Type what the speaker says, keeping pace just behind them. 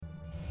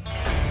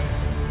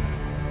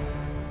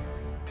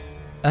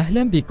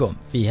أهلا بكم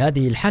في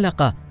هذه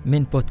الحلقة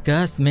من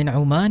بودكاست من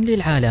عمان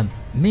للعالم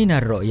من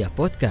الرؤية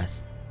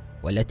بودكاست،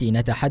 والتي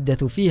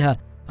نتحدث فيها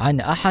عن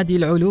أحد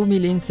العلوم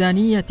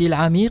الإنسانية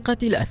العميقة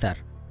الأثر،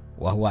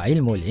 وهو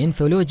علم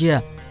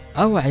الإنثولوجيا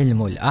أو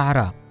علم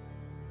الأعراق.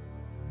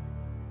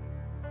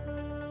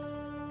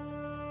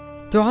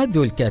 تعد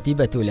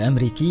الكاتبة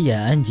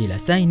الأمريكية أنجيلا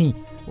سايني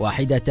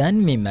واحدة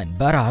ممن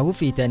برعوا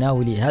في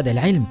تناول هذا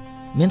العلم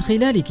من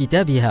خلال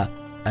كتابها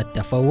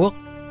التفوق: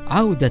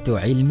 عودة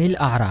علم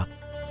الأعراق.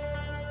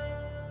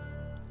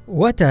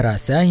 وترى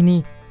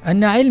سايني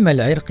أن علم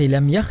العرق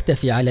لم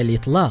يختف على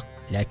الإطلاق،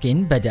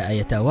 لكن بدأ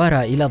يتوارى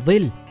إلى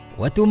الظل،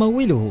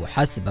 وتموله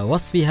حسب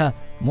وصفها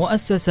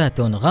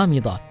مؤسسات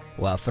غامضة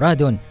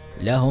وأفراد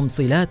لهم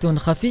صلات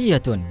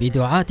خفية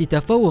بدعاة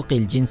تفوق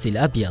الجنس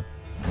الأبيض،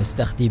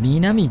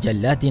 مستخدمين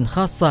مجلات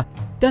خاصة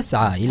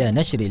تسعى إلى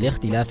نشر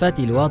الاختلافات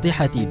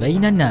الواضحة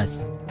بين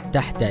الناس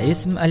تحت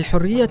اسم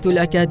الحرية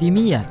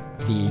الأكاديمية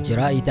في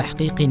إجراء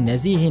تحقيق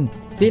نزيه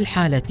في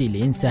الحالة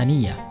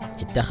الإنسانية.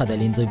 اتخذ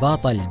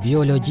الانضباط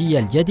البيولوجي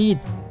الجديد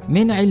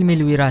من علم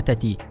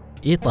الوراثة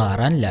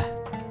إطاراً له.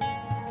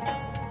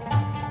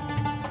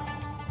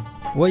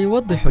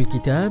 ويوضح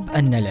الكتاب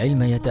أن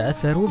العلم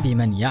يتأثر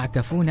بمن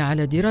يعكفون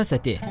على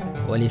دراسته،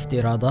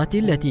 والافتراضات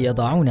التي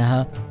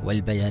يضعونها،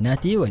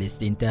 والبيانات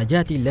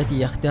والاستنتاجات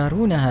التي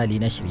يختارونها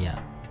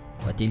لنشرها،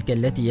 وتلك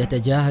التي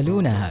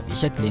يتجاهلونها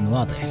بشكل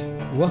واضح.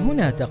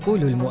 وهنا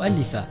تقول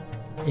المؤلفة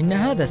إن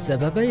هذا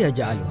السبب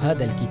يجعل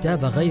هذا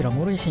الكتاب غير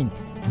مريح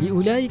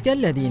لأولئك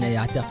الذين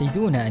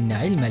يعتقدون أن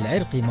علم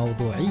العرق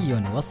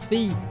موضوعي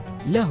وصفي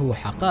له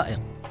حقائق،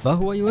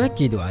 فهو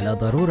يؤكد على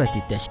ضرورة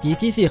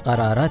التشكيك في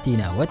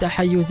قراراتنا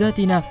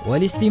وتحيزاتنا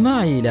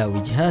والاستماع إلى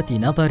وجهات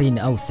نظر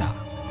أوسع.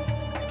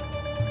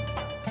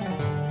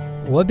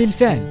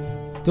 وبالفعل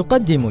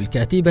تقدم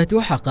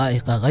الكاتبة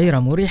حقائق غير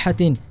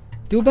مريحة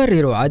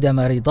تبرر عدم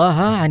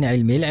رضاها عن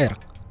علم العرق،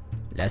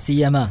 لا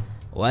سيما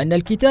وأن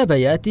الكتاب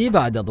يأتي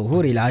بعد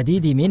ظهور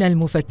العديد من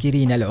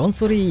المفكرين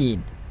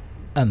العنصريين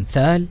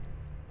أمثال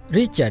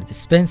ريتشارد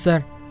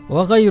سبنسر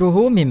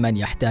وغيره ممن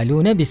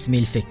يحتالون باسم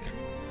الفكر.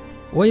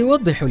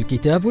 ويوضح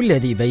الكتاب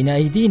الذي بين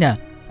أيدينا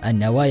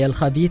النوايا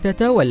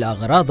الخبيثة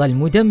والأغراض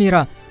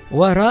المدمرة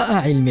وراء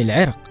علم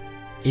العرق،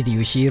 إذ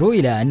يشير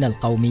إلى أن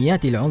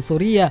القوميات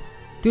العنصرية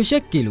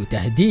تشكل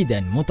تهديداً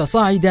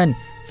متصاعداً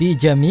في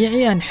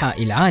جميع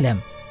أنحاء العالم،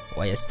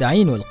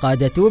 ويستعين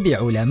القادة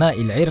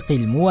بعلماء العرق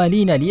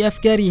الموالين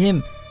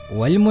لأفكارهم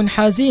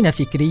والمنحازين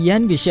فكرياً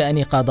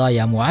بشأن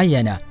قضايا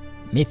معينة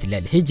مثل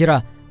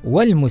الهجرة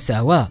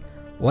والمساواة،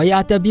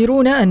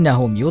 ويعتبرون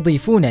أنهم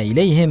يضيفون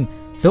إليهم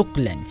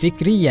ثقلاً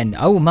فكرياً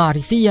أو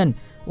معرفياً،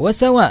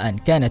 وسواء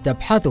كانت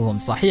أبحاثهم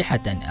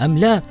صحيحة أم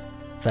لا،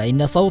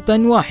 فإن صوتاً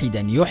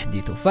واحداً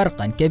يحدث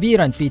فرقاً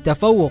كبيراً في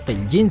تفوق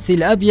الجنس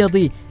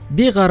الأبيض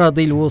بغرض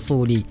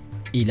الوصول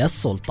إلى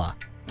السلطة.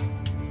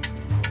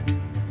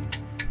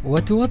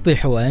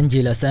 وتوضح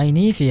أنجيلا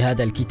سايني في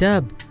هذا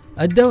الكتاب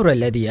الدور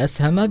الذي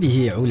أسهم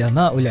به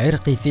علماء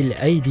العرق في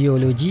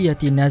الأيديولوجية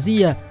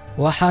النازية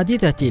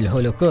وحادثة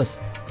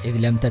الهولوكوست، إذ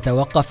لم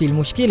تتوقف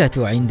المشكلة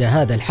عند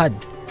هذا الحد،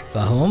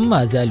 فهم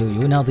ما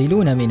زالوا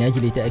يناضلون من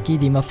أجل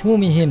تأكيد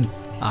مفهومهم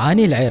عن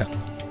العرق.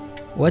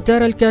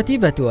 وترى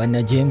الكاتبة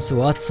أن جيمس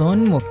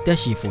واتسون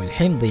مكتشف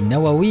الحمض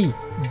النووي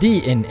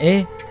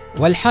DNA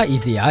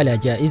والحائز على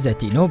جائزة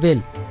نوبل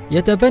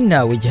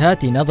يتبنى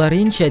وجهات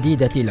نظر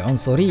شديدة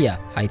العنصرية،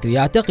 حيث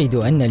يعتقد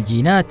أن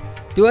الجينات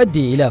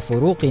تؤدي إلى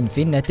فروق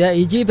في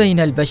النتائج بين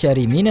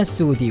البشر من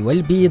السود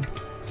والبيض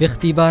في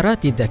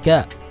اختبارات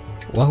الذكاء،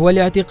 وهو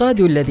الاعتقاد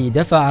الذي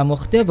دفع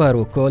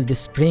مختبر كولد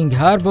سبرينغ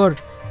هاربور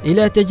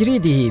إلى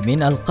تجريده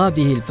من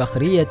ألقابه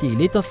الفخرية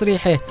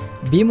لتصريحه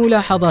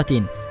بملاحظات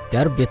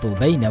تربط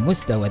بين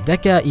مستوى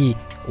الذكاء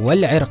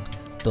والعرق،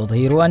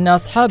 تظهر أن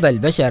أصحاب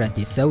البشرة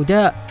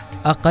السوداء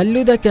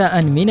أقل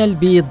ذكاء من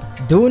البيض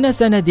دون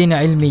سند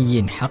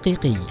علمي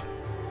حقيقي.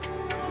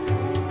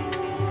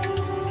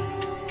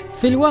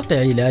 في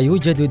الواقع لا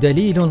يوجد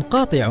دليل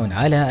قاطع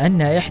على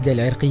أن إحدى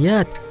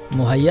العرقيات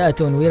مهيئة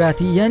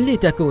وراثيا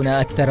لتكون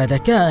أكثر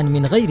ذكاء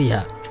من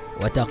غيرها.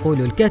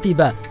 وتقول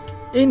الكاتبة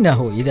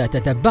إنه إذا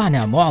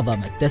تتبعنا معظم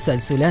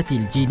التسلسلات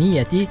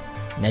الجينية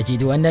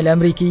نجد أن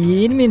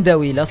الأمريكيين من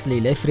ذوي الأصل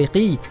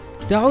الإفريقي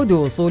تعود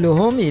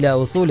أصولهم إلى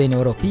أصول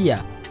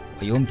أوروبية،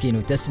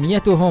 ويمكن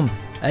تسميتهم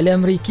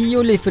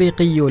الأمريكي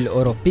الإفريقي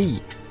الأوروبي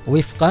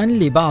وفقاً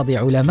لبعض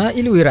علماء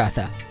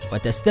الوراثة.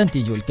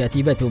 وتستنتج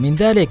الكاتبة من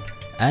ذلك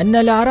أن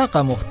الأعراق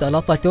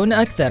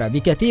مختلطة أكثر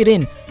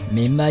بكثير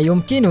مما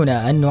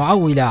يمكننا أن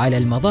نعول على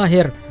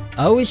المظاهر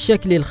أو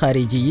الشكل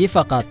الخارجي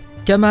فقط،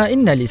 كما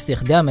إن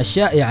الاستخدام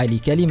الشائع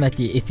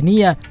لكلمة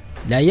إثنية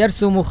لا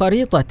يرسم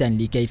خريطة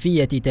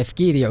لكيفية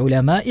تفكير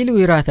علماء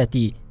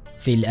الوراثة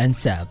في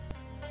الأنساب.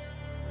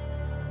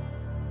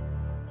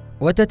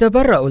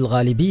 وتتبرأ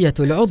الغالبية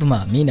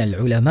العظمى من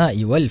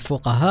العلماء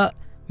والفقهاء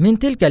من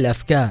تلك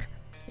الأفكار،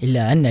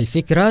 إلا أن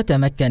الفكرة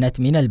تمكنت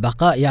من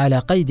البقاء على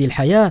قيد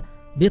الحياة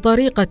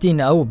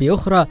بطريقة أو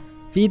بأخرى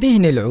في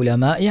ذهن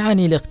العلماء عن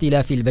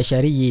الاختلاف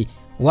البشري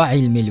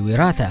وعلم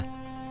الوراثة.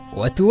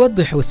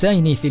 وتوضح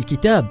سايني في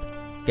الكتاب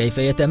كيف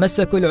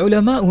يتمسك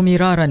العلماء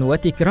مرارا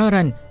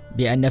وتكرارا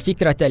بأن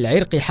فكرة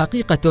العرق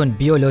حقيقة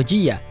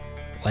بيولوجية،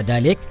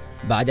 وذلك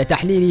بعد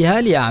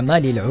تحليلها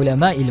لأعمال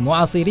العلماء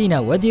المعاصرين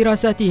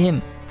ودراساتهم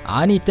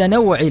عن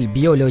التنوع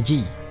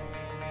البيولوجي.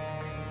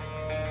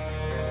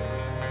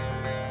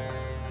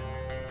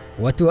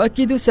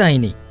 وتؤكد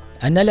سايني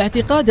أن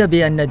الاعتقاد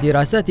بأن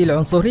دراسات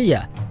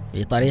العنصرية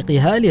في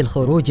طريقها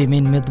للخروج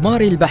من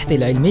مضمار البحث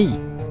العلمي،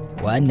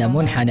 وأن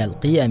منحنى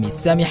القيم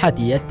السامحة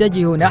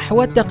يتجه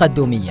نحو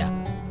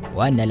التقدمية،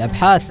 وأن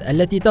الأبحاث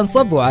التي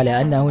تنصب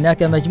على أن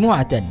هناك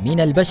مجموعة من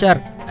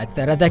البشر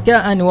أكثر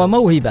ذكاء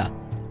وموهبة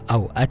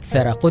أو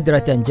أكثر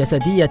قدرة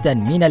جسدية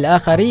من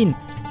الآخرين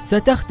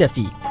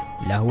ستختفي،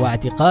 له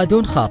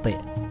اعتقاد خاطئ.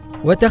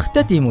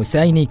 وتختتم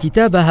سايني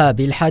كتابها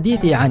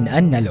بالحديث عن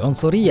أن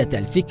العنصرية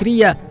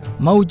الفكرية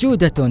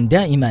موجودة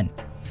دائما،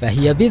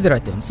 فهي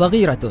بذرة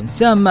صغيرة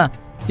سامة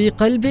في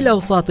قلب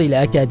الأوساط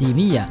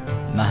الأكاديمية،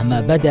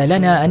 مهما بدا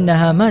لنا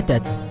أنها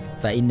ماتت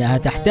فإنها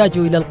تحتاج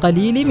إلى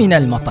القليل من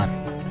المطر.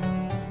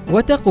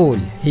 وتقول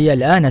هي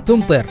الآن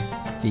تمطر،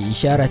 في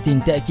إشارة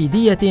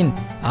تأكيدية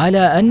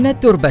على أن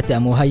التربة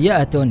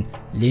مهيئة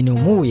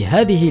لنمو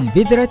هذه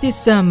البذرة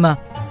السامة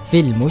في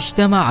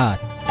المجتمعات.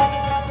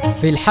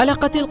 في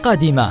الحلقة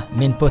القادمة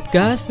من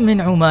بودكاست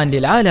من عمان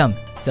للعالم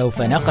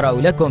سوف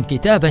نقرأ لكم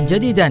كتابا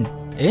جديدا،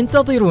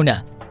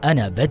 انتظرونا.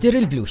 أنا بدر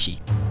البلوشي.